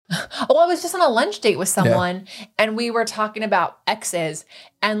Oh, I was just on a lunch date with someone and we were talking about exes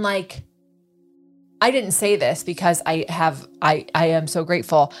and like, I didn't say this because I am so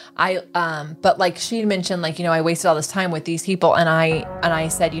grateful. But like she mentioned, like, I wasted all this time with these people. And I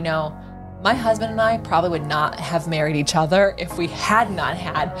said, my husband and I probably would not have married each other if we had not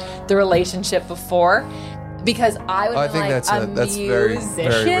had the relationship before. Because I would be like, a musician?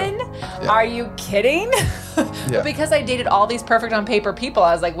 Very yeah. Are you kidding? But because I dated all these perfect on paper people,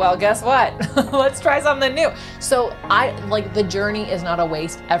 I was like, well, guess what? Let's try something new. So the journey is not a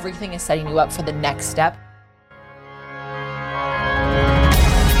waste. Everything is setting you up for the next step.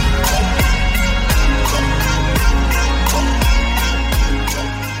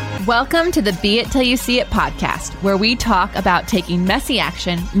 Welcome to the Be It Till You See It podcast, where we talk about taking messy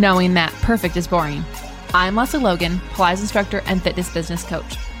action, knowing that perfect is boring. I'm Leslie Logan, Pilates instructor and fitness business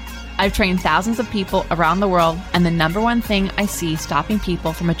coach. I've trained thousands of people around the world, and the number one thing I see stopping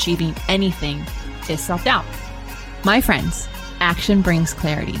people from achieving anything is self-doubt. My friends, action brings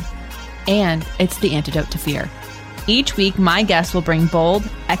clarity, and it's the antidote to fear. Each week, my guests will bring bold,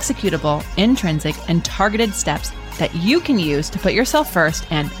 executable, intrinsic, and targeted steps that you can use to put yourself first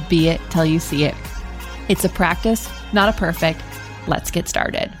and be it till you see it. It's a practice, not a perfect. Let's get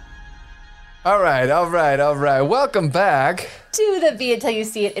started. All right. Welcome back to the Be It Till You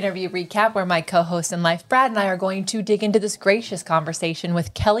See It interview recap, where my co-host in life, Brad, and I are going to dig into this gracious conversation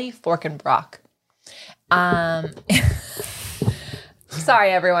with Kelly Forkenbrock.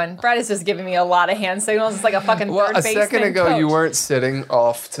 Sorry, everyone. Brad is just giving me a lot of hand signals. It's like a fucking third baseman. A second ago, coach. You weren't sitting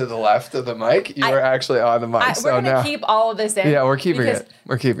off to the left of the mic. You were actually on the mic. We're going to keep all of this in. Yeah, we're keeping it.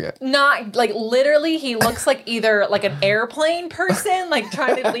 We're keeping it. Not, like, literally, he looks like either, like, an airplane person, like,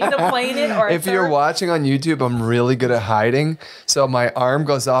 trying to lead a plane in, or if you're watching on YouTube, I'm really good at hiding. So my arm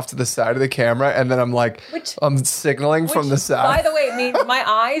goes off to the side of the camera, and then I'm like, I'm signaling from the side. By the way, it means my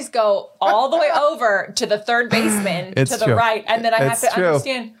eyes go all the way over to the third baseman to the right, and then I have to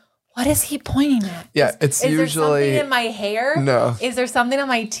understand, what is he pointing at? Yeah, it's usually... Is there something in my hair? No. Is there something on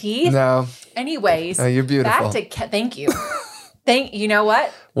my teeth? No. Anyways. No, you're beautiful. Thank you. You know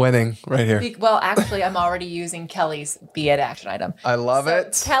what? Winning right here. Well, actually, I'm already using Kelly's Be It action item. I love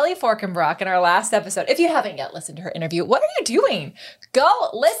it. Kelly Forkenbrock in our last episode. If you haven't yet listened to her interview, what are you doing? Go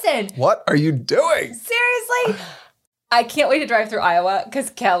listen. What are you doing? Seriously. I can't wait to drive through Iowa because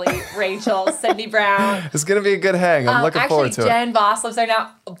Kelly, Rachel, Cindy Brown. It's going to be a good hang. I'm looking forward to it. Jen Voss lives there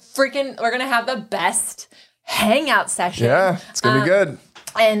now. We're going to have the best hangout session. Yeah, it's going to be good.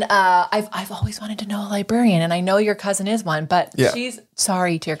 And I've always wanted to know a librarian, and I know your cousin is one, but she's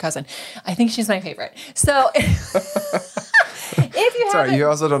sorry to your cousin. I think she's my favorite. So if you sorry, you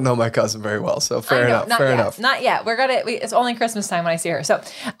also don't know my cousin very well, so fair enough. Not yet. It's only Christmas time when I see her. So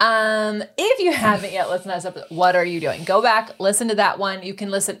if you haven't yet listened to this episode, what are you doing? Go back, listen to that one. You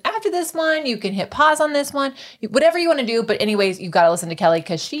can listen after this one. You can hit pause on this one. Whatever you want to do. But anyways, you've got to listen to Kelly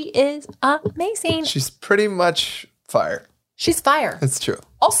because she is amazing. She's pretty much fire. She's fire. It's true.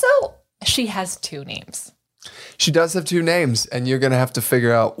 Also, she has two names. She does have two names, and you're going to have to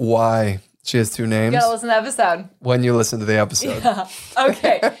figure out why she has two names. You gotta listen to the episode. When you listen to the episode. Yeah.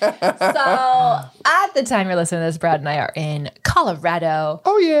 Okay. So at the time you're listening to this, Brad and I are in Colorado.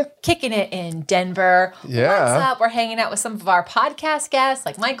 Oh, yeah. Kicking it in Denver. Yeah. What's up? We're hanging out with some of our podcast guests,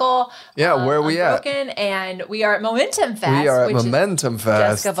 like Michael. Yeah, where are we at? And we are at Momentum Fest. We are at Momentum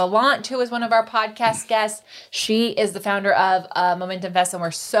Fest. Jessica Valant, who is one of our podcast guests. She is the founder of Momentum Fest, and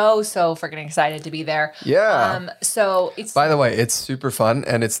we're so freaking excited to be there. Yeah. So it's... By the way, it's super fun,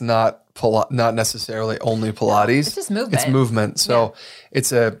 and it's not necessarily only Pilates. No, it's just movement. It's movement. So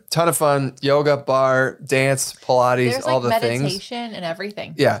it's a ton of fun. Yoga, bar, dance, Pilates, there's all the things. Meditation and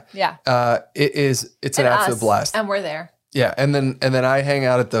everything. Yeah. Yeah. It's an absolute blast. And we're there. Yeah, and then I hang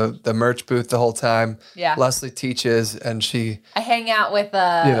out at the merch booth the whole time. Yeah. Leslie teaches, and I hang out with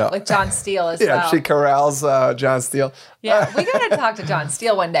John Steele as well. Yeah, she corrals John Steele. Yeah, we got to talk to John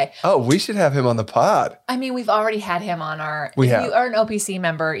Steele one day. Oh, we should have him on the pod. I mean, we've already had him on our... If you are an OPC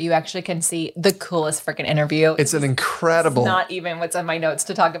member, you actually can see the coolest freaking interview. It's an incredible... It's not even what's on my notes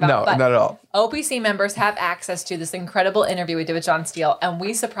to talk about. No, but not at all. OPC members have access to this incredible interview we did with John Steele, and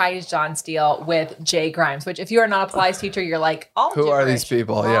we surprised John Steele with Jay Grimes, which if you are not a Pilates teacher, you're like, who are these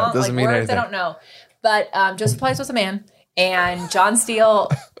people? Yeah, it doesn't mean anything. I don't know. But Joseph Pilates was a man. And John Steele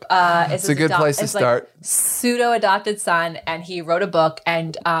is a good place to start. Pseudo-adopted son, and he wrote a book.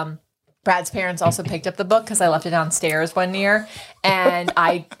 And Brad's parents also picked up the book because I left it downstairs one year, and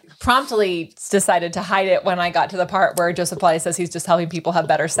I promptly decided to hide it when I got to the part where Joseph Pilates says he's just helping people have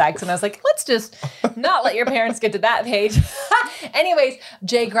better sex. And I was like, let's just not let your parents get to that page. Anyways,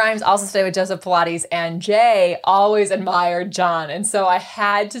 Jay Grimes also stayed with Joseph Pilates, and Jay always admired John. And so I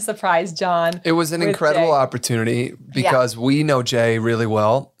had to surprise John. It was an incredible opportunity because we know Jay really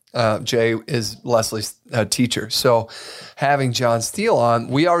well. Jay is Leslie's teacher. So having John Steele on,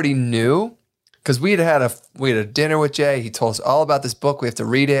 we already knew, because we had a dinner with Jay. He told us all about this book. We have to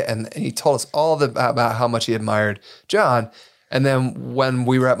read it. And he told us all about how much he admired John. And then when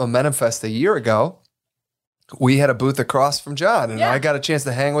we were at Momentum Fest a year ago, we had a booth across from John. And I got a chance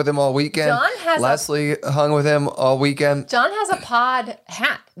to hang with him all weekend. Leslie hung with him all weekend. John has a pod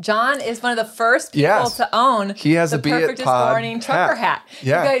hat. John is one of the first people to own he has the a Perfectest Morning trucker hat.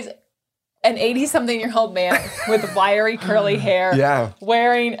 Yeah. You guys, an 80-something-year-old man with wiry curly hair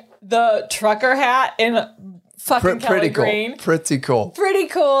wearing the trucker hat in fucking Kelly Green. Pretty cool.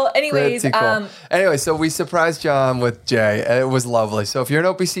 Anyways, Anyway, so we surprised John with Jay, and it was lovely. So if you're an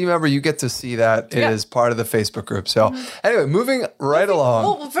OPC member, you get to see that. It is part of the Facebook group. So anyway, moving along.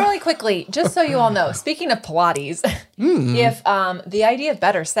 Well, really quickly, just so you all know, speaking of Pilates, if the idea of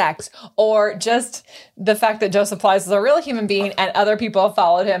better sex or just the fact that Joseph Pilates is a real human being and other people have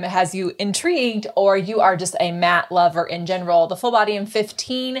followed him has you intrigued, or you are just a mat lover in general, the Full Body in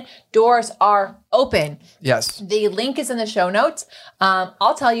 15 doors are open. Yes. The link is in the show notes.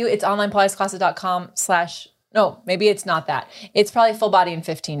 I'll tell you, it's onlinepilatesclasses.com/ no, maybe it's not that. It's probably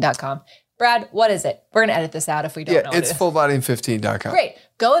fullbodyin15.com. Brad, what is it? We're going to edit this out if we don't know what it is. It's fullbodyin15.com. Great.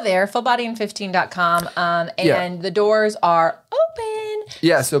 Go there, fullbodyin15.com, and the doors are open.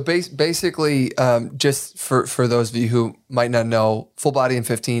 Yeah, so basically, just for those of you who might not know, Full Body in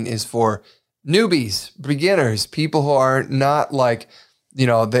 15 is for newbies, beginners, people who are not like,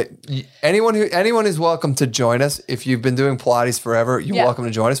 anyone is welcome to join us. If you've been doing Pilates forever, you're welcome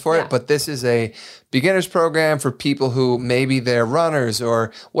to join us for it. But this is a beginners program for people who maybe they're runners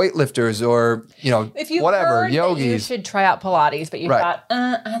or weightlifters or if you whatever, heard yogis. That you should try out Pilates, but you thought,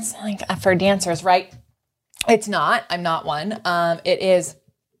 that's like for dancers, right? It's not. I'm not one. It is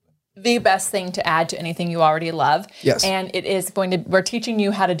the best thing to add to anything you already love. Yes. And it is we're teaching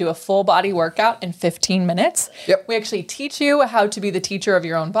you how to do a full body workout in 15 minutes. Yep. We actually teach you how to be the teacher of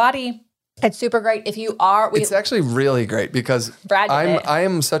your own body. It's super great. If you are, it's actually really great because I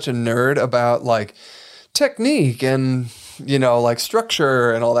am such a nerd about like technique and, like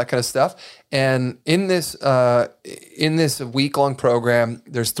structure and all that kind of stuff. And in this week-long program,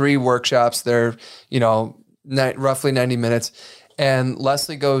 there's 3 workshops. They're, roughly 90 minutes. And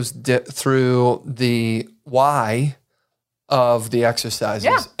Leslie goes through the why of the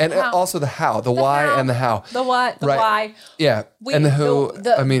exercises and also the how, the why and the how. The what, the why. Yeah. And the who,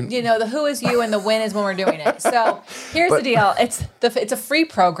 the who is you and the when is when we're doing it. So here's the deal. It's a free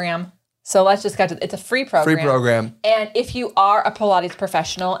program. So let's just get to it's a free program. And if you are a Pilates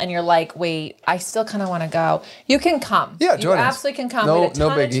professional and you're like, wait, I still kind of want to go, you can come. Yeah, join us. You absolutely can come. We had a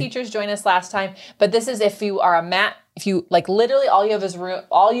ton of teachers join us last time. But this is if you are a mat, if you like literally all you have is room,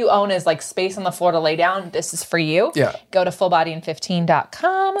 all you own is like space on the floor to lay down. This is for you. Yeah. Go to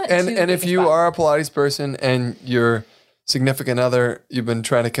fullbodyin15.com. And if you are a Pilates person and your significant other, you've been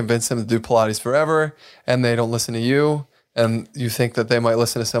trying to convince them to do Pilates forever and they don't listen to you, and you think that they might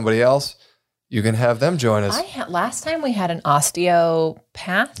listen to somebody else, you can have them join us. Last time we had an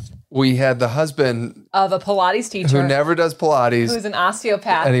osteopath. We had the husband of a Pilates teacher who never does Pilates, who's an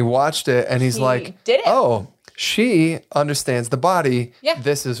osteopath, and he watched it and he's like, did it. "Oh, she understands the body. Yeah.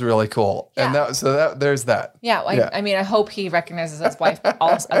 This is really cool." Yeah. And there's that. Yeah, I mean, I hope he recognizes his wife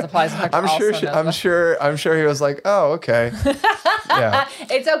also as a Pilates instructor. I'm sure he was like, "Oh, okay." Yeah.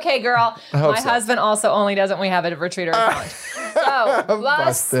 It's okay, girl. My husband also only doesn't. We have a retreat or a college. So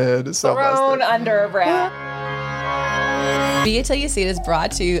busted. Thrown under a Brad. Be It Till You See It is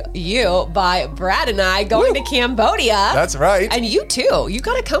brought to you by Brad and I going to Cambodia. That's right. And you too. You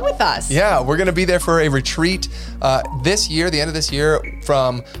got to come with us. Yeah, we're going to be there for a retreat this year, the end of this year,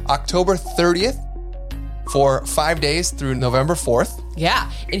 from October 30th for 5 days through November 4th.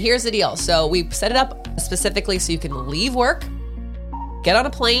 Yeah. And here's the deal. So we set it up specifically so you can leave work, get on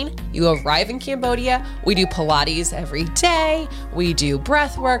a plane, you arrive in Cambodia. We do Pilates every day. We do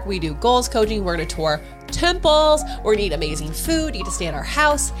breath work. We do goals coaching. We're going to tour temples. We're going to eat amazing food. You get to stay at our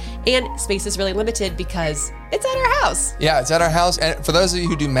house. And space is really limited because it's at our house. Yeah, it's at our house. And for those of you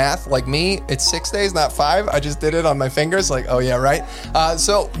who do math like me, it's 6 days, not 5. I just did it on my fingers. Like, oh yeah, right.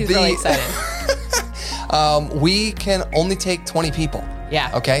 He's really excited. We can only take 20 people. Yeah.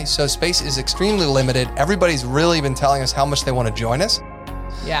 Okay, so space is extremely limited. Everybody's really been telling us how much they want to join us.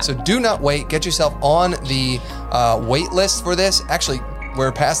 Yeah. So do not wait. Get yourself on the wait list for this. Actually,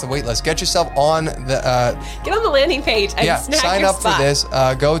 we're past the wait list. Get yourself on the get on the landing page and sign up for this.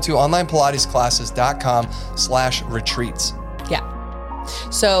 Go to onlinepilatesclasses.com/retreats. Yeah.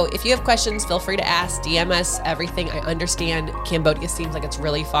 So if you have questions, feel free to ask, DM us everything. I understand Cambodia seems like it's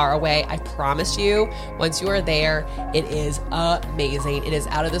really far away. I promise you, once you are there, it is amazing. It is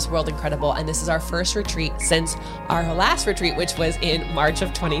out of this world incredible. And this is our first retreat since our last retreat, which was in March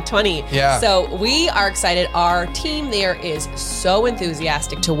of 2020. Yeah. So we are excited. Our team there is so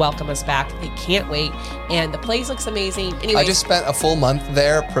enthusiastic to welcome us back. They can't wait. And the place looks amazing. Anyways, I just spent a full month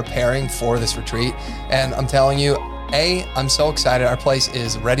there preparing for this retreat. And I'm telling you, I'm so excited. Our place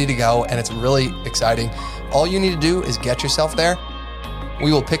is ready to go and it's really exciting. All you need to do is get yourself there.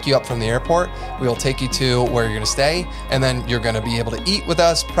 We will pick you up from the airport. We will take you to where you're going to stay, and then you're going to be able to eat with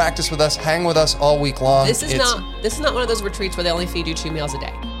us, practice with us, hang with us all week long. This is not one of those retreats where they only feed you 2 meals a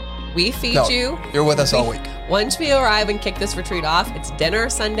day. We feed you. You're with us all week. Once we arrive and kick this retreat off, it's dinner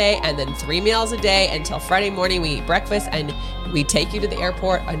Sunday and then 3 meals a day until Friday morning. We eat breakfast and we take you to the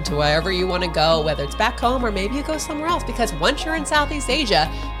airport and to wherever you want to go, whether it's back home or maybe you go somewhere else, because once you're in Southeast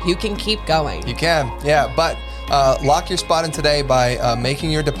Asia, you can keep going. You can, yeah. But lock your spot in today by making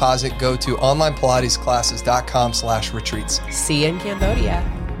your deposit. Go to onlinepilatesclasses.com/retreats. See you in Cambodia.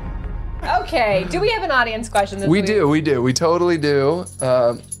 Okay. Do we have an audience question this We week? do. We totally do.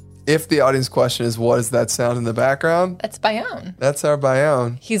 If the audience question is, what is that sound in the background? That's Bayonne. That's our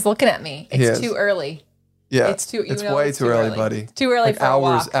Bayonne. He's looking at me. It's too early. Yeah. It's way too early, buddy. Too early for a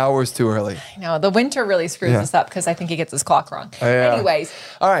walk. Hours too early. I know. The winter really screws us up because I think he gets his clock wrong. Yeah. Anyways.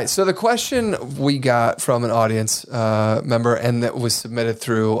 All right. So the question we got from an audience member and that was submitted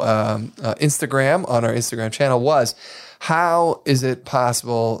through Instagram on our Instagram channel was, how is it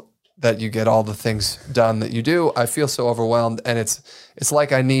possible that you get all the things done that you do? I feel so overwhelmed, and it's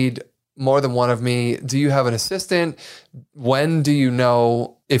like I need more than one of me. Do you have an assistant? When do you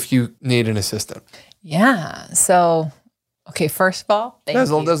know if you need an assistant? Yeah. So, okay, first of all,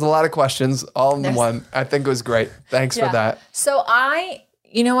 There's a lot of questions all in one. I think it was great. Thanks for that. So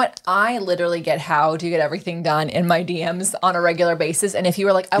you know what? I literally get how to get everything done in my DMs on a regular basis. And if you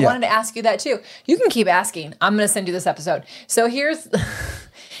were like, I wanted to ask you that too, you can keep asking. I'm going to send you this episode. So here's the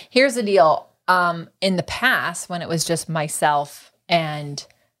deal. In the past, when it was just myself, and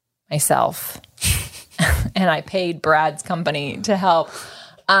I paid Brad's company to help,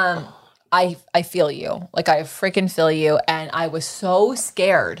 I feel you. Like, I freaking feel you. And I was so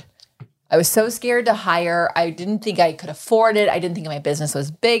scared. I was so scared to hire. I didn't think I could afford it. I didn't think my business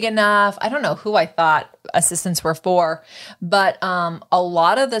was big enough. I don't know who I thought assistants were for. But a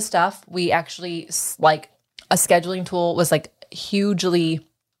lot of the stuff, we actually, like, a scheduling tool was like hugely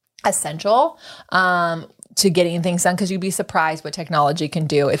essential to getting things done, because you'd be surprised what technology can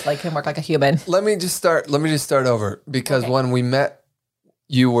do. It's like, can work like a human. Let me just start over, because when we met,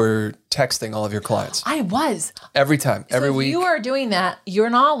 you were texting all of your clients. I was. Every time, every week. If you are doing that, you're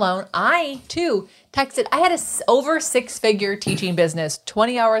not alone. I, too, texted. I had a over 6-figure teaching business,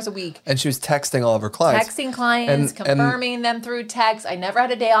 20 hours a week. And she was texting all of her clients. Texting clients, confirming them through text. I never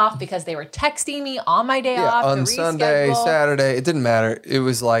had a day off because they were texting me on my day off on to Sunday, reschedule. Saturday. It didn't matter. It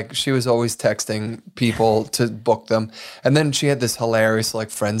was like she was always texting people to book them. And then she had this hilarious like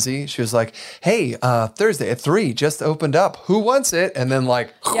frenzy. She was like, hey, Thursday at 3 just opened up. Who wants it? And then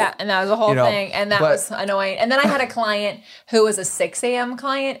like... Yeah, and that was a whole thing. And that was annoying. And then I had a client who was a 6 a.m.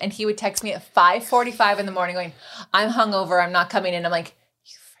 client, and he would text me at 5:45 in the morning going, I'm hungover, I'm not coming in. I'm like,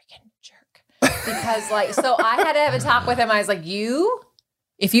 you freaking jerk. Because like, so I had to have a talk with him. I was like,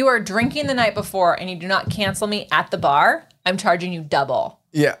 if you are drinking the night before and you do not cancel me at the bar, I'm charging you double.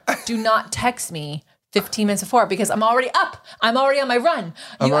 Yeah. Do not text me 15 minutes before, because I'm already up. I'm already on my run.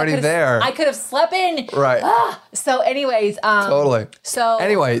 I'm already there. I could have slept in. Right. So anyways. Totally. So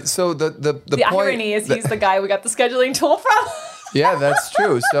anyway, so the point, irony is he's the guy we got the scheduling tool from. Yeah, that's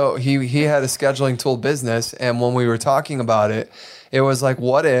true. So he had a scheduling tool business, and when we were talking about it, it was like,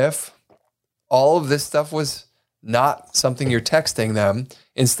 what if all of this stuff was not something you're texting them?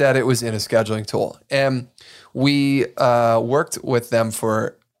 Instead, it was in a scheduling tool. And we worked with them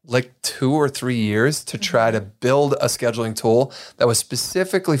for like 2 or 3 years to try to build a scheduling tool that was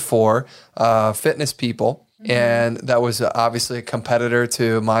specifically for fitness people. And that was obviously a competitor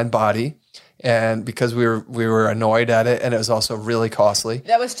to MindBody. And because we were annoyed at it, and it was also really costly.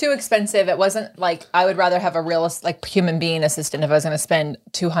 That was too expensive. It wasn't like, I would rather have a real like human being assistant if I was going to spend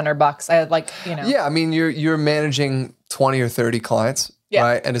 $200. I would like, Yeah, I mean, you're managing 20 or 30 clients,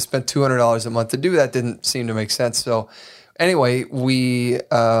 right? And to spend $200 a month to do that didn't seem to make sense. So anyway, we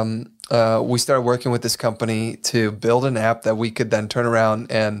we started working with this company to build an app that we could then turn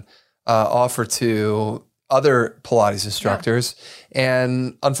around and offer to other Pilates instructors. Yeah.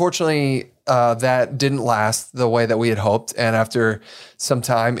 And unfortunately, that didn't last the way that we had hoped. And after some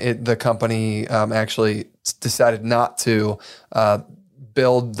time, the company actually decided not to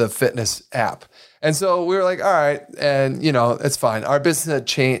build the fitness app. And so we were like, all right, and it's fine. Our business had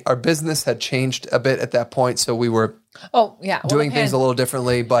changed. Our business had changed a bit at that point, so we were doing things a little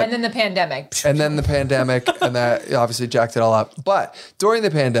differently. But and then the pandemic, and that obviously jacked it all up. But during the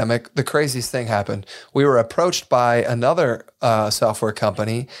pandemic, the craziest thing happened. We were approached by another software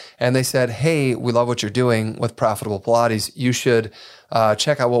company, and they said, "Hey, we love what you're doing with Profitable Pilates. You should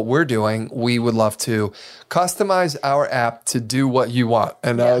check out what we're doing. We would love to customize our app to do what you want."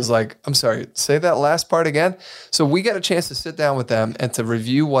 And I was like, I'm sorry, say that last part again. So we got a chance to sit down with them and to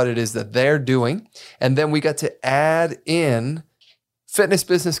review what it is that they're doing. And then we got to add in fitness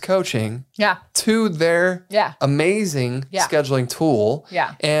business coaching to their amazing scheduling tool.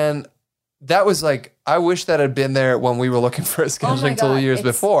 Yeah. And that was like, I wish that had been there when we were looking for a scheduling tool years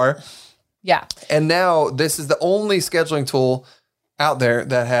before. Yeah. And now this is the only scheduling tool out there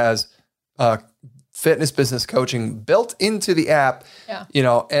that has fitness business coaching built into the app,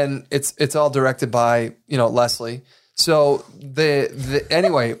 and it's all directed by, Leslie. So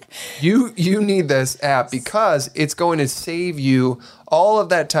anyway, you need this app because it's going to save you all of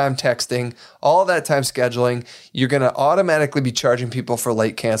that time texting, all of that time scheduling. You're going to automatically be charging people for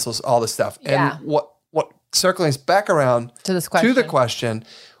late cancels, all this stuff. Yeah. And what circling back around to the question,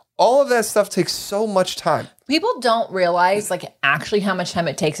 all of that stuff takes so much time. People don't realize actually how much time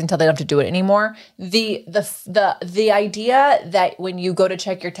it takes until they don't have to do it anymore. The idea that when you go to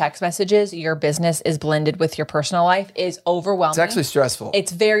check your text messages, your business is blended with your personal life is overwhelming. It's actually stressful.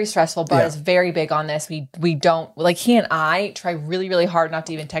 It's very stressful, but it's very big on this. We don't he and I try really, really hard not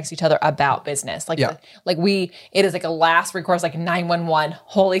to even text each other about business. It is like a last recourse, like 911.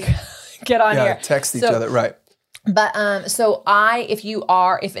 Holy get on here. Text each other, right. But if you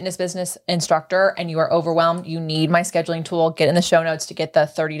are a fitness business instructor and you are overwhelmed, you need my scheduling tool. Get in the show notes to get the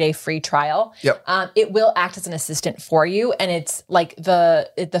 30-day free trial. Yep. It will act as an assistant for you, and it's like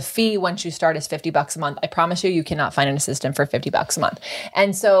the fee once you start is $50 a month. I promise you cannot find an assistant for $50 a month,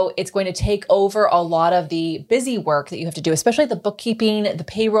 and so it's going to take over a lot of the busy work that you have to do, especially the bookkeeping, the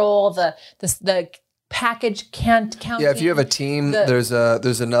payroll, the package counting. Yeah, if you have a team, there's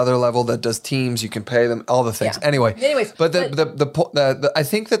another level that does teams. You can pay them all the things. Yeah. Anyways, but I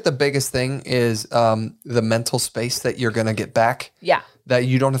think that the biggest thing is the mental space that you're going to get back. Yeah. That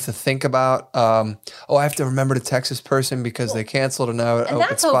you don't have to think about. I have to remember to text this person because they canceled and now and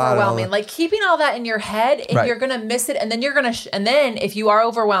that's overwhelming. Keeping all that in your head, and you're going to miss it, and then you're going to. And then if you are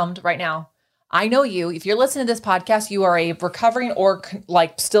overwhelmed right now, I know you. If you're listening to this podcast, you are a recovering or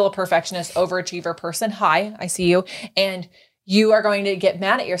still a perfectionist, overachiever person. Hi, I see you. And you are going to get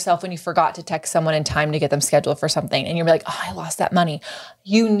mad at yourself when you forgot to text someone in time to get them scheduled for something. And you're like, oh, I lost that money.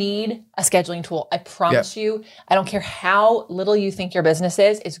 You need a scheduling tool. I promise you, I don't care how little you think your business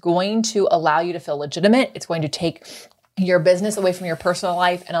is, it's going to allow you to feel legitimate. It's going to take your business away from your personal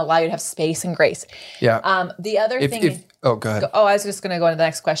life and allow you to have space and grace. Yeah. The other thing. Go ahead. I was just going to go into the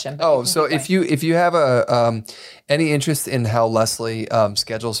next question. So if you have any interest in how Leslie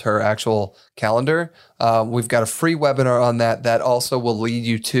schedules her actual calendar, we've got a free webinar on that. That also will lead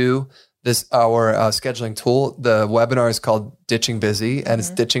you to our scheduling tool. The webinar is called Ditching Busy, and it's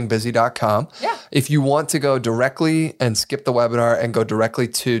ditchingbusy.com. Yeah. If you want to go directly and skip the webinar and go directly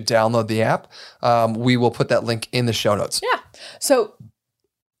to download the app, we will put that link in the show notes. Yeah. So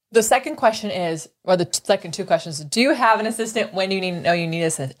the second question is, or the second two questions, do you have an assistant when you need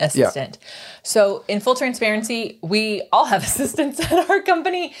an assistant? Yeah. So in full transparency, we all have assistants at our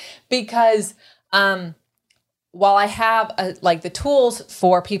company because while I have the tools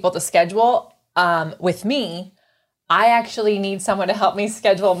for people to schedule with me, I actually need someone to help me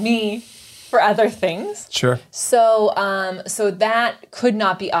schedule me for other things. Sure. So that could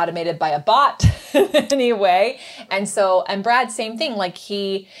not be automated by a bot in any way. And Brad, same thing.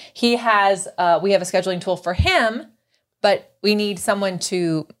 He has, we have a scheduling tool for him, but we need someone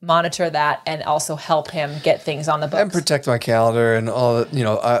to monitor that and also help him get things on the books. And protect my calendar and all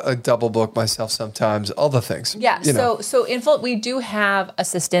that, I double book myself sometimes, all the things. Yeah. So in full, we do have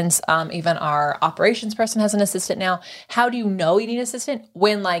assistants. Even our operations person has an assistant now. How do you know you need an assistant?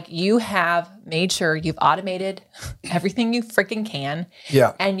 When you have made sure you've automated everything you freaking can.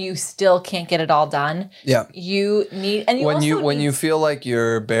 Yeah. And you still can't get it all done. Yeah. You need, and when you feel like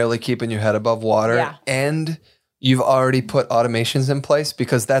you're barely keeping your head above water and you've already put automations in place,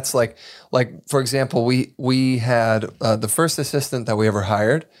 because that's like for example, we had the first assistant that we ever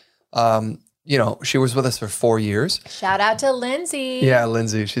hired. You know, she was with us for 4 years. Shout out to Lindsay. Yeah,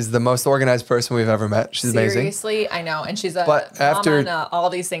 Lindsay. She's the most organized person we've ever met. She's amazing. Seriously, I know. And she's a But mama after- and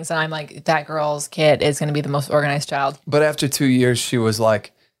all these things. And I'm like, that girl's kid is going to be the most organized child. But after 2 years, she was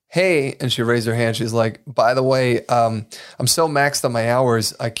like, hey, and she raised her hand. She's like, by the way, I'm so maxed on my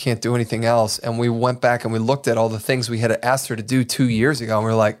hours, I can't do anything else. And we went back and we looked at all the things we had asked her to do 2 years ago. And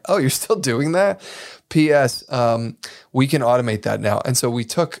we were like, oh, you're still doing that? P.S. We can automate that now. And so we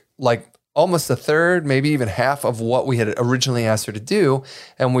took like almost a third, maybe even half of what we had originally asked her to do.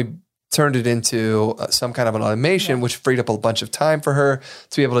 And we turned it into some kind of an automation, which freed up a bunch of time for her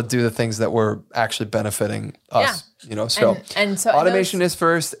to be able to do the things that were actually benefiting us. You know, so, and so automation is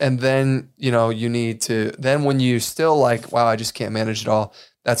first, and then, you know, you need to, then when you still like, wow, I just can't manage it all,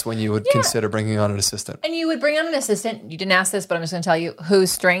 that's when you would consider bringing on an assistant. And you would bring on an assistant. You didn't ask this, but I'm just going to tell you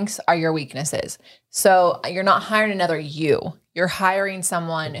whose strengths are your weaknesses. So you're not hiring another you. You're hiring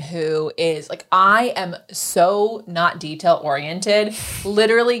someone who is like, I am so not detail oriented,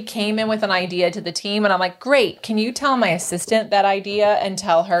 literally came in with an idea to the team. And I'm like, great. Can you tell my assistant that idea and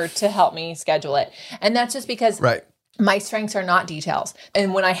tell her to help me schedule it? And that's just because my strengths are not details.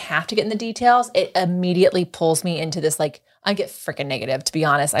 And when I have to get in the details, it immediately pulls me into this, like, I get freaking negative, to be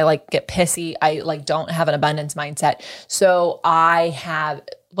honest. I like get pissy. I like don't have an abundance mindset. So I have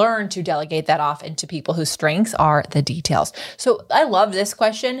learned to delegate that off into people whose strengths are the details. So I love this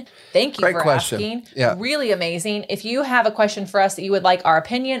question. Thank you for asking. Yeah. Really amazing. If you have a question for us that you would like our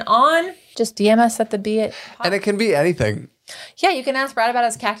opinion on, just DM us at the Be It. And it can be anything. Yeah, you can ask Brad about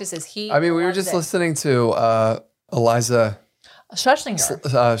his cactuses. We were just listening to Eliza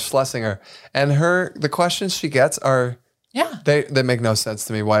Schlesinger. and the questions she gets are, they make no sense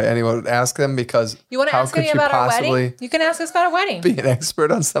to me why anyone would ask them, because you want to ask me about our wedding? You can ask us about our wedding. Be an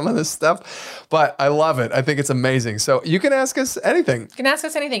expert on some of this stuff, but I love it. I think it's amazing. So you can ask us anything. You can ask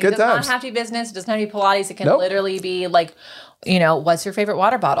us anything. Good it does times. not have to be business. It doesn't have to be Pilates. It can literally be like, you know, what's your favorite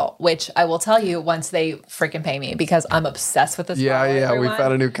water bottle? Which I will tell you once they freaking pay me, because I'm obsessed with this bottle. Yeah, we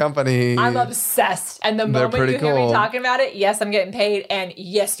found a new company. I'm obsessed. And the moment you hear me talking about it, yes, I'm getting paid, and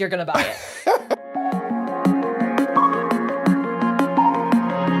yes, you're going to buy it.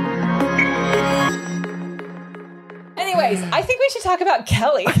 Anyways, I think we should talk about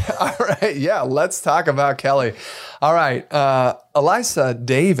Kelly. All right. Yeah, let's talk about Kelly. All right. Eliza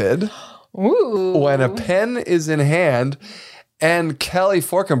David, when a pen is in hand, and Kelly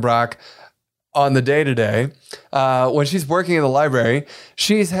Forkenbrock on the day-to-day, when she's working in the library,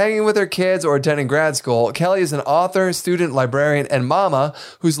 she's hanging with her kids or attending grad school. Kelly is an author, student, librarian, and mama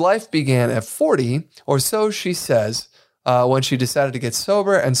whose life began at 40, or so she says, when she decided to get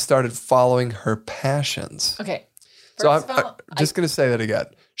sober and started following her passions. Okay. So I'm just going to say that again.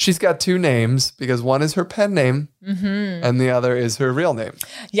 She's got two names, because one is her pen name and the other is her real name.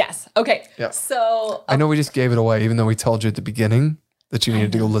 Yes. Okay. Yeah. So I know we just gave it away, even though we told you at the beginning that you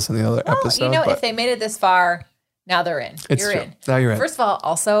needed to go listen to the other episode. You know, if they made it this far, now they're in. You're in. Now you're in. First of all,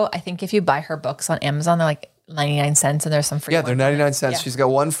 also, I think if you buy her books on Amazon, they're like 99 cents and there's some free. Yeah, they're 99 cents. Yeah. She's got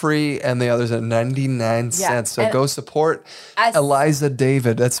one free and the other's at 99 cents. So go support Eliza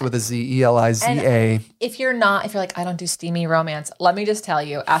David. That's with a Z, Eliza. If you're like, I don't do steamy romance, let me just tell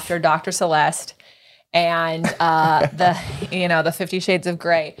you, after Dr. Celeste and the 50 Shades of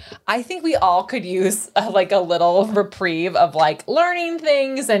Grey, I think we all could use like a little reprieve of like learning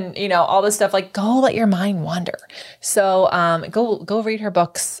things and, you know, all this stuff. Like, go let your mind wander. So go read her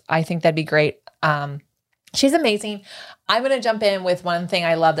books. I think that'd be great. She's amazing. I'm going to jump in with one thing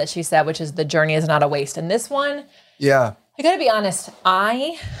I love that she said, which is the journey is not a waste. And this one, I got to be honest,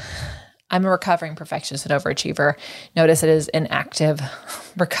 I'm a recovering perfectionist and overachiever. Notice it is an active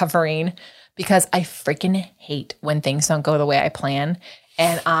recovering, because I freaking hate when things don't go the way I plan.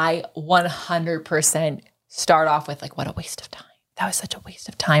 And I 100% start off with like, what a waste of time. That was such a waste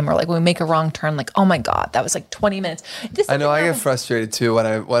of time. Or like when we make a wrong turn, like, oh my God, that was like 20 minutes. I know I get frustrated too when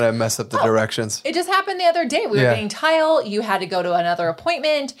I mess up the directions. It just happened the other day. We were getting tile. You had to go to another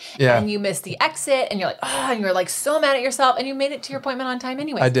appointment and you missed the exit and you're like, oh, and you're like so mad at yourself, and you made it to your appointment on time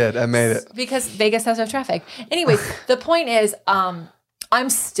anyway. I did. I made it. Because Vegas has no traffic. Anyways, the point is,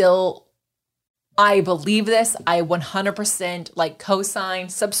 I believe this. I 100% like co-sign,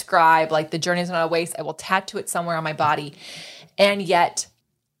 subscribe, like the journey is not a waste. I will tattoo it somewhere on my body. And yet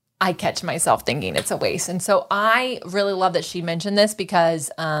I catch myself thinking it's a waste. And so I really love that she mentioned this,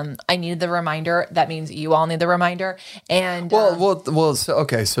 because I needed the reminder. That means you all need the reminder. And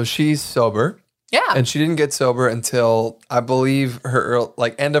so she's sober. Yeah. And she didn't get sober until, I believe, her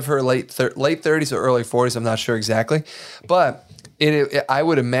end of her late 30s or early 40s. I'm not sure exactly. But I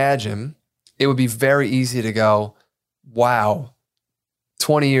would imagine it would be very easy to go, wow,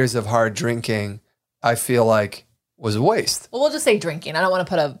 20 years of hard drinking, I feel like was a waste. Well, we'll just say drinking. I don't want to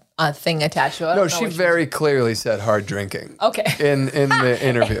put a thing attached to it. No, she very clearly said hard drinking. Okay. In the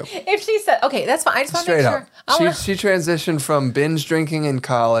interview. If she said, okay, that's fine. I just want to make sure. She transitioned from binge drinking in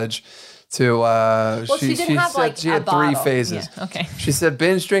college to she did have like she had 3 phases. Yeah, okay. She said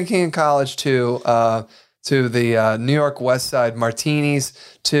binge drinking in college to the New York West Side martinis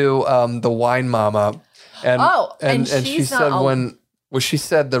to the wine mama. And she said she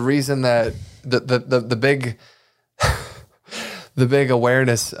said the reason that the big the big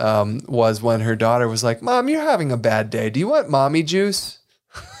awareness was when her daughter was like, "Mom, you're having a bad day. Do you want mommy juice?"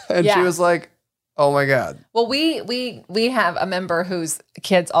 And she was like, "Oh my God." Well, we have a member whose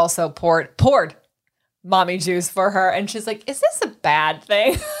kids also poured mommy juice for her, and she's like, "Is this a bad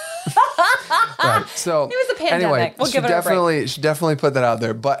thing?" Right. So it was a pandemic. Anyway, we'll give it a break. She definitely put that out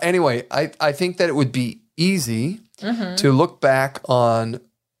there. But anyway, I think that it would be easy to look back on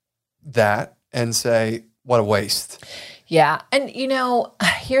that and say, what a waste. Yeah. And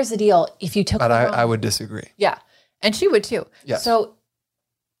here's the deal. If you took But I would disagree. Yeah. And she would too. Yeah. So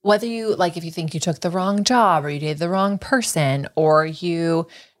whether if you think you took the wrong job or you dated the wrong person or you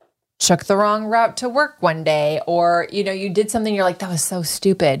took the wrong route to work one day or, you did something, you're like, that was so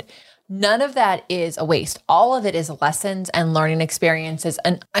stupid. None of that is a waste. All of it is lessons and learning experiences.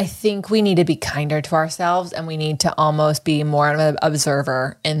 And I think we need to be kinder to ourselves and we need to almost be more of an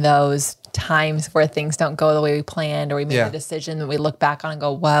observer in those times where things don't go the way we planned or we made a decision that we look back on and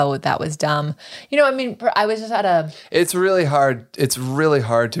go, whoa, that was dumb. I was just at It's really hard. It's really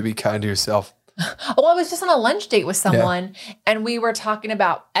hard to be kind to yourself. Well, I was just on a lunch date with someone and we were talking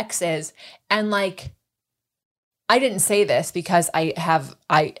about exes and I didn't say this because I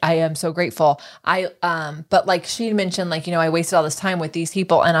am so grateful. But she had mentioned I wasted all this time with these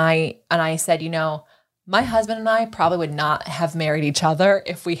people and I said, my husband and I probably would not have married each other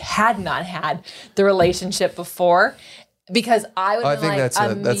if we had not had the relationship before. Because I would have been that's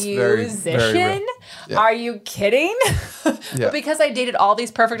very, musician? Very real. Yeah. Are you kidding? But because I dated all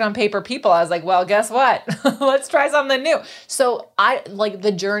these perfect on paper people, I was like, well, guess what? Let's try something new. So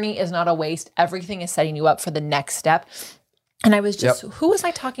the journey is not a waste. Everything is setting you up for the next step. And I was just, who was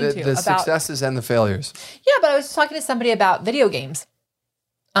I talking to? The successes and the failures. Yeah, but I was talking to somebody about video games.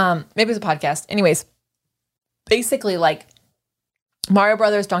 Maybe it was a podcast. Anyways, basically Mario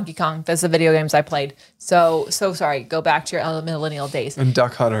Brothers, Donkey Kong. Those are the video games I played. So sorry. Go back to your millennial days. And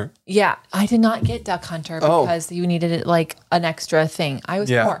Duck Hunter. Yeah. I did not get Duck Hunter because you needed it an extra thing. I was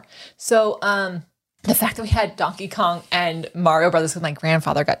poor. So the fact that we had Donkey Kong and Mario Brothers because my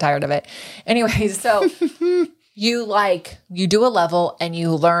grandfather got tired of it. Anyways, so you do a level and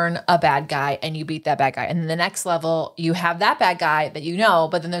you learn a bad guy and you beat that bad guy. And then the next level, you have that bad guy that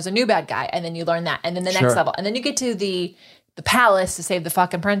but then there's a new bad guy and then you learn that. And then the next level. And then you get to the palace to save the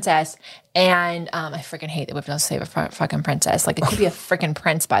fucking princess. And I freaking hate that we have to save a fucking princess. It could be a freaking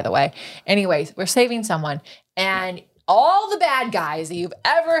prince, by the way. Anyways, we're saving someone. And all the bad guys that you've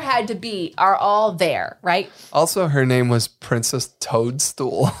ever had to beat are all there, right? Also, her name was Princess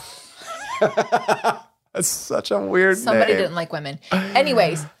Toadstool. That's such a weird name. Somebody didn't like women.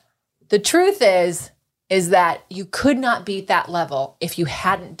 Anyways, the truth is that you could not beat that level if you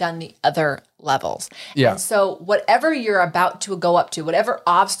hadn't done the other levels. Yeah. And so whatever you're about to go up to, whatever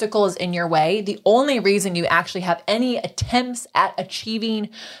obstacle is in your way, the only reason you actually have any attempts at achieving,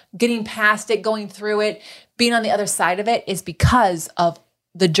 getting past it, going through it, being on the other side of it is because of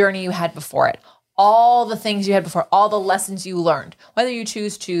the journey you had before it. All the things you had before, all the lessons you learned. Whether you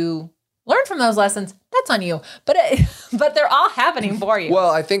choose to learn from those lessons, that's on you. But they're all happening for you. Well,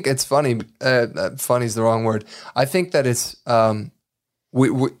 I think it's funny. Funny is the wrong word. I think that it's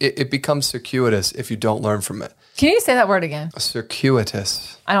it becomes circuitous if you don't learn from it. Can you say that word again?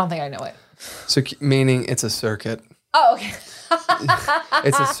 Circuitous. I don't think I know it. Meaning it's a circuit. Oh, okay.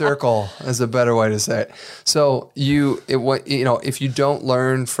 It's a circle is a better way to say it. So if you don't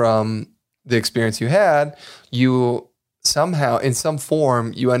learn from the experience you had, you somehow, in some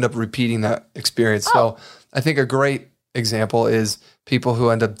form, you end up repeating that experience. So I think a great example is people who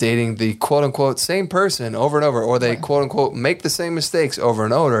end up dating the quote unquote same person over and over, or they quote unquote make the same mistakes over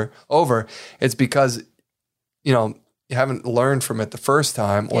and over. It's because, you haven't learned from it the first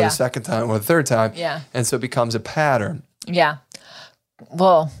time or the second time or the third time. Yeah. And so it becomes a pattern. Yeah.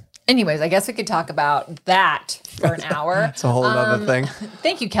 Well, anyways, I guess we could talk about that for an hour. It's a whole other thing.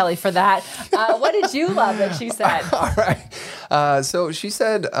 Thank you, Kelly, for that. What did you love that she said? All right. So she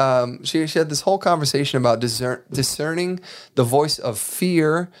said she had this whole conversation about discerning the voice of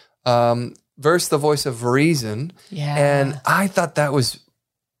fear versus the voice of reason. Yeah. And I thought that was...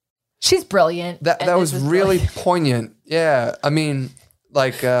 She's brilliant. That was really poignant. Yeah. I mean,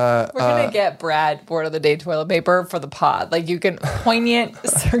 like We're gonna get Brad word of the day toilet paper for the pod. Like you can poignant,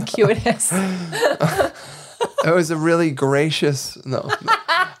 circuitous. it was a really gracious so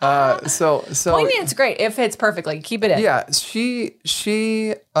Poignant's great. It fits perfectly. Keep it in. yeah, she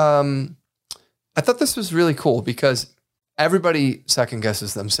I thought this was really cool because everybody second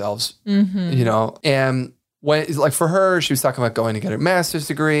guesses themselves, you know, and when like for her, she was talking about going to get her master's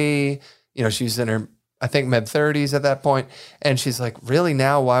degree. You know, she's in her, I think, mid-30s at that point. And she's like, really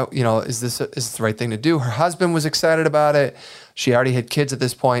now? Why, you know, is this the right thing to do? Her husband was excited about it. She already had kids at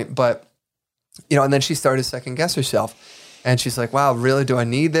this point. But, you know, and then she started to second guess herself. And she's like, wow, really? Do I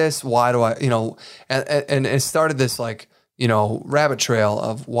need this? Why do I, you know, and it started this like, you know, rabbit trail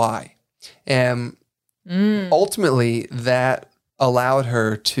of why. And ultimately that allowed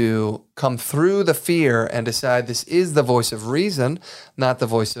her to come through the fear and decide this is the voice of reason, not the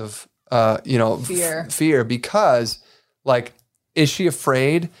voice of, you know, fear. Because like, is she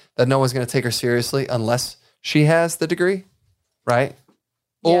afraid that no one's going to take her seriously unless she has the degree? Right.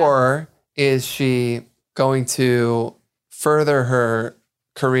 Yeah. Or is she going to further her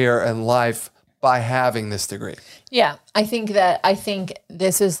career and life by having this degree? Yeah. I think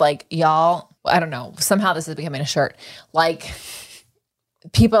this is like, y'all, I don't know, somehow this is becoming a shirt. Like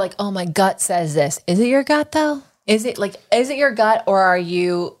people are like, oh, my gut says this. Is it your gut though? Is it your gut or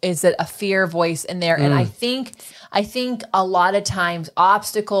is it a fear voice in there? And I think a lot of times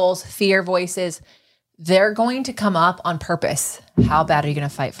obstacles, fear voices, they're going to come up on purpose. How bad are you going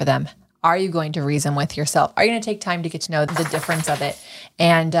to fight for them? Are you going to reason with yourself? Are you going to take time to get to know the difference of it?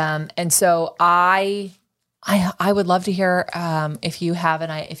 And so I would love to hear if you have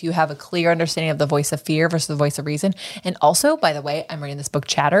a clear understanding of the voice of fear versus the voice of reason. And also, by the way, I'm reading this book,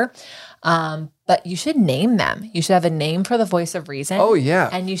 Chatter, but you should name them. You should have a name for the voice of reason. Oh, yeah.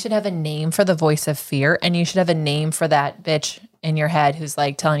 And you should have a name for the voice of fear. And you should have a name for that bitch in your head who's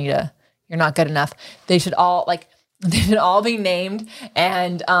like telling you you're not good enough. They should all be named.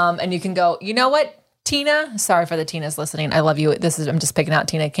 And you can go, you know what, Tina? Sorry for the Tinas listening. I love you. I'm just picking out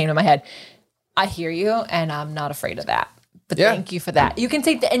Tina. It came to my head. I hear you, and I'm not afraid of that. But thank you for that. You can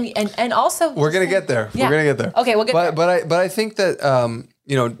take and also we're gonna get there. Yeah. We're gonna get there. Okay, we'll get there. But I think that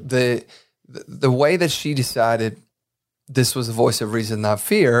you know, the way that she decided this was a voice of reason, not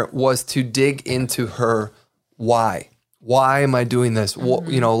fear, was to dig into her why. Why am I doing this?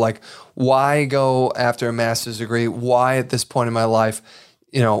 You know, like why go after a master's degree? Why at this point in my life?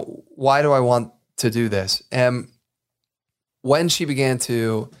 You know, why do I want to do this? And when she began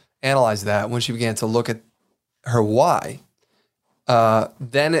to analyze that, when she began to look at her why,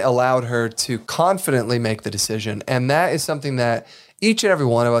 then it allowed her to confidently make the decision. And that is something that each and every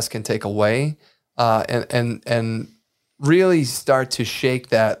one of us can take away and really start to shake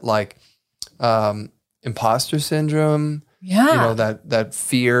that like imposter syndrome, you know, that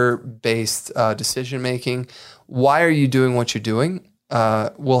fear-based decision making. Why are you doing what you're doing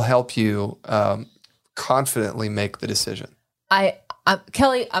will help you confidently make the decision.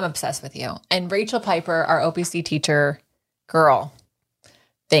 Kelly, I'm obsessed with you. And Rachel Piper, our OPC teacher, girl,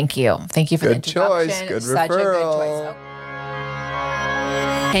 thank you. Thank you for the introduction. Choice. Good Such referral. a good choice.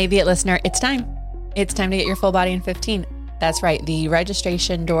 Hey, Be It listener, it's time. It's time to get your full body in 15. That's right. The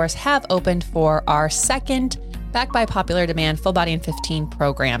registration doors have opened for our second, backed by popular demand, Full Body in 15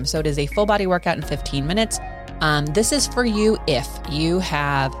 program. So it is a full body workout in 15 minutes. This is for you if you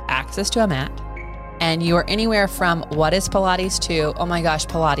have access to a mat and you are anywhere from what is Pilates to, oh my gosh,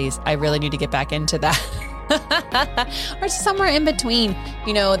 Pilates, I really need to get back into that. Or somewhere in between.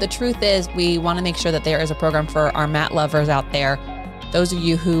 You know, the truth is we want to make sure that there is a program for our mat lovers out there. Those of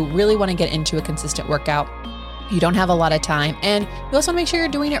you who really want to get into a consistent workout, you don't have a lot of time, and you also want to make sure you're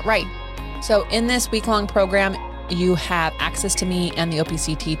doing it right. So in this week-long program, you have access to me and the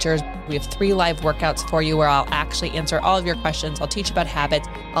OPC teachers. We have 3 live workouts for you where I'll actually answer all of your questions. I'll teach you about habits.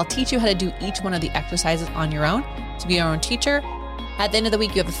 I'll teach you how to do each one of the exercises on your own to be your own teacher. At the end of the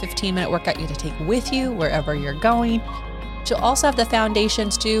week, you have a 15-minute workout you have to take with you wherever you're going. You'll also have the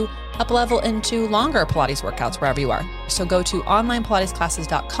foundations to up-level into longer Pilates workouts wherever you are. So go to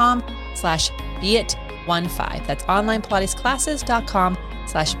onlinepilatesclasses.com/BEIT15. That's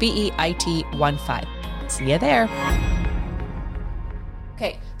onlinepilatesclasses.com/BEIT15. See you there.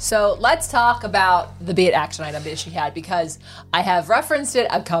 Okay, so let's talk about the Be It action item that she had, because I have referenced it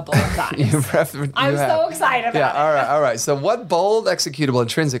a couple of times. I'm so excited about it. All right. So what bold, executable,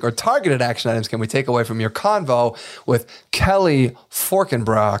 intrinsic, or targeted action items can we take away from your convo with Kelly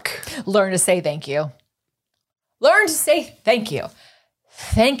Forkenbrock? Learn to say thank you. Learn to say thank you.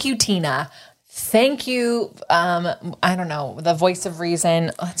 Thank you, Tina. Thank you, I don't know, the voice of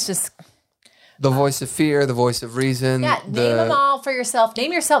reason. Let's just... The voice of fear, the voice of reason. Yeah, name them all for yourself.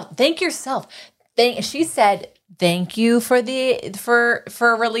 Name yourself. Thank yourself. She said, thank you for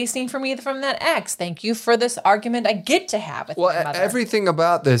releasing from me from that ex. Thank you for this argument I get to have with my mother. Everything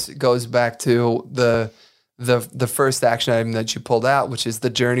about this goes back to the first action item that you pulled out, which is the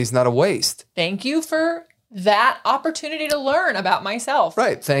journey's not a waste. Thank you for that opportunity to learn about myself.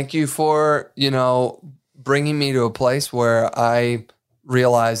 Right. Thank you for, bringing me to a place where I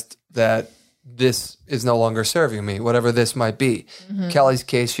realized that this is no longer serving me, whatever this might be. Mm-hmm. Kelly's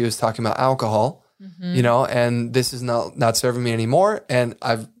case, she was talking about alcohol, and this is not serving me anymore. And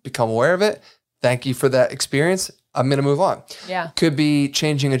I've become aware of it. Thank you for that experience. I'm going to move on. Yeah. Could be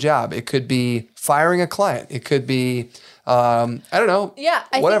changing a job. It could be firing a client. It could be, I don't know. Yeah.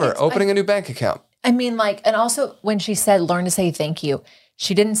 Whatever. Opening a new bank account. I mean, and also when she said, learn to say thank you,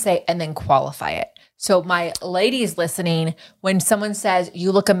 she didn't say, and then qualify it. So my ladies listening, when someone says,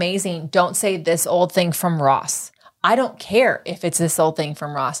 you look amazing, don't say this old thing from Ross. I don't care if it's this old thing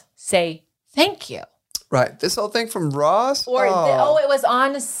from Ross. Say thank you. Right. This old thing from Ross? Or, it was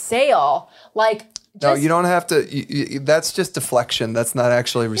on sale. No, you don't have to. That's just deflection. That's not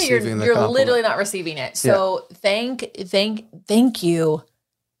actually receiving the compliment. You're literally not receiving it. So thank you.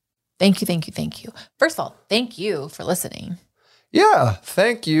 Thank you. First of all, thank you for listening. Yeah.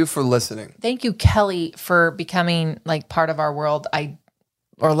 Thank you for listening. Thank you, Kelly, for becoming part of our world.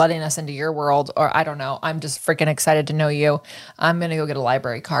 Or letting us into your world, or I don't know. I'm just freaking excited to know you. I'm going to go get a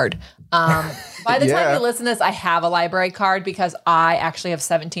library card. By the time you listen to this, I have a library card because I actually have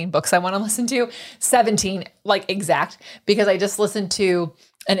 17 books I want to listen to. 17, exact, because I just listened to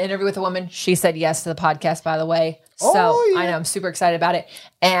an interview with a woman. She said yes to the podcast, by the way. So I know I'm super excited about it.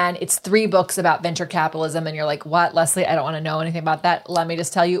 And it's 3 books about venture capitalism. And you're like, what, Leslie? I don't want to know anything about that. Let me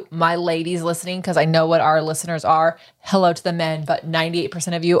just tell you, my ladies listening, because I know what our listeners are. Hello to the men, but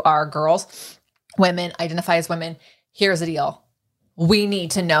 98% of you are girls, women, identify as women. Here's the deal. We need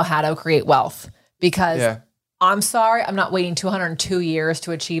to know how to create wealth because I'm sorry, I'm not waiting 202 years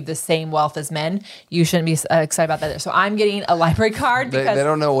to achieve the same wealth as men. You shouldn't be excited about that. So I'm getting a library card because they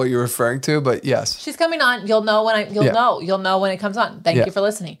don't know what you're referring to, but yes, she's coming on. You'll know when you'll know when it comes on. Thank you for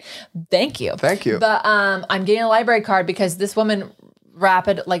listening. Thank you. But I'm getting a library card because this woman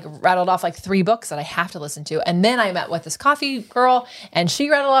rattled off 3 books that I have to listen to. And then I met with this coffee girl and she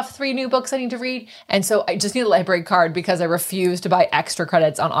rattled off 3 new books I need to read. And so I just need a library card because I refuse to buy extra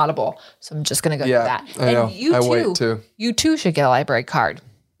credits on Audible. So I'm just going to go do that. I know. You too should get a library card.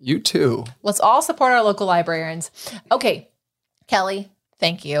 You too. Let's all support our local librarians. Okay. Kelly,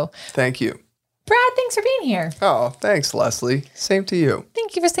 thank you. Thank you. Brad, thanks for being here. Oh, thanks, Leslie. Same to you.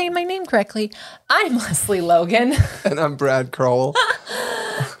 Thank you for saying my name correctly. I'm Leslie Logan. And I'm Brad Crowell.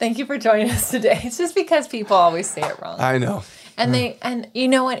 Thank you for joining us today. It's just because people always say it wrong. I know. And you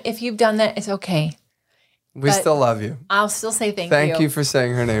know what? If you've done that, it's okay. We still love you. I'll still say thank you. Thank you for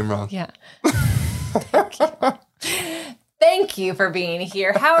saying her name wrong. Yeah. Thank you. Thank you for being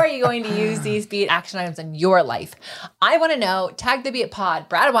here. How are you going to use these Be It action items in your life? I want to know. Tag the Be It pod.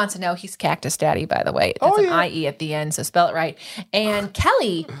 Brad wants to know. He's Cactus Daddy, by the way. That's an IE at the end, so spell it right. And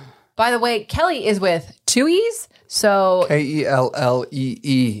Kelly, by the way, Kelly is with 2 E's. So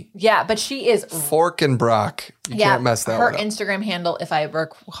Kellee. Yeah, but she is Forkenbrock. You can't mess that one up. Her Instagram handle, if I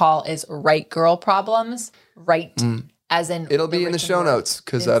recall, is Right Girl Problems. Right, as in it'll be in the show notes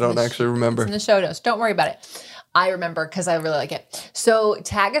because I don't actually remember. It's in the show notes. Don't worry about it. I remember because I really like it. So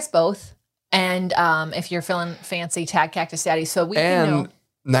tag us both, and if you're feeling fancy, tag Cactus Daddy so we can know.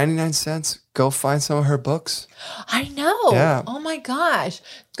 99 cents. Go find some of her books. I know. Yeah. Oh my gosh.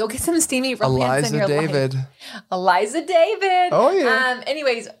 Go get some steamy romance in your David. life. Eliza David. Oh yeah.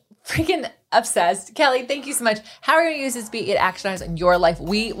 Anyways, freaking obsessed. Kelly, thank you so much. How are you going to use this Be It action items in your life?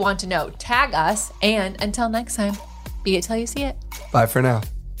 We want to know. Tag us, and until next time, be it till you see it. Bye for now.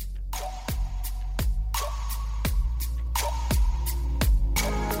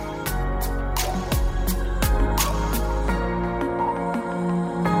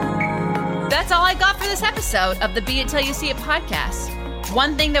 That's all I got for this episode of the Be It Till You See It podcast.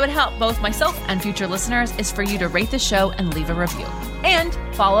 One thing that would help both myself and future listeners is for you to rate the show and leave a review. And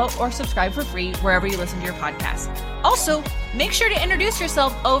follow or subscribe for free wherever you listen to your podcast. Also, make sure to introduce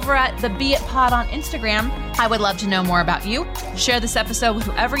yourself over at the Be It Pod on Instagram. I would love to know more about you. Share this episode with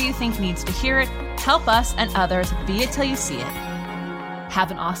whoever you think needs to hear it. Help us and others be it till you see it.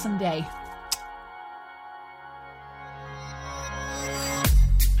 Have an awesome day.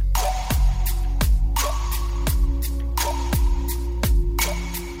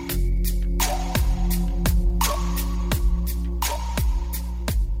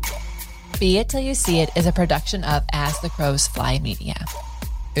 Be It Till You See It is a production of As the Crows Fly Media.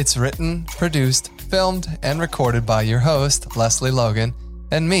 It's written, produced, filmed, and recorded by your host, Leslie Logan,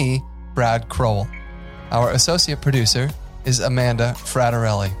 and me, Brad Crowell. Our associate producer is Amanda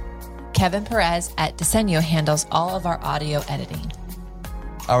Fraterelli. Kevin Perez at Desenio handles all of our audio editing.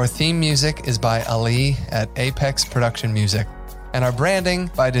 Our theme music is by Ali at Apex Production Music, and our branding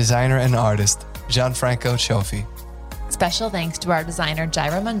by designer and artist Gianfranco Cioffi. Special thanks to our designer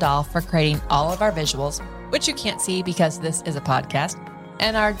Jaira Mandal for creating all of our visuals, which you can't see because this is a podcast,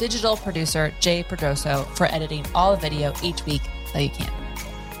 and our digital producer Jay Pedroso for editing all the video each week so you can.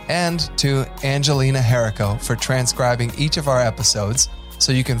 And to Angelina Herrico for transcribing each of our episodes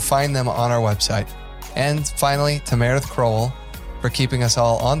so you can find them on our website. And finally, to Meredith Crowell for keeping us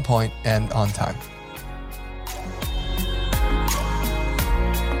all on point and on time.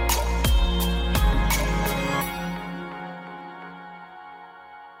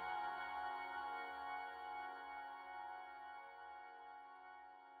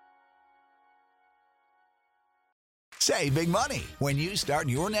 Save big money when you start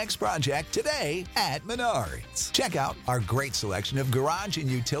your next project today at Menards. Check out our great selection of garage and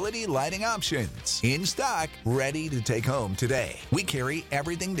utility lighting options in stock, ready to take home today. We carry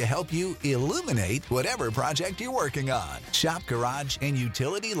everything to help you illuminate whatever project you're working on. Shop garage and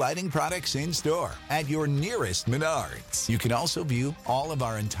utility lighting products in store at your nearest Menards. You can also view all of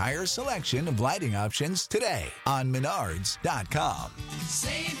our entire selection of lighting options today on Menards.com.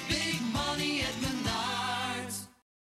 Save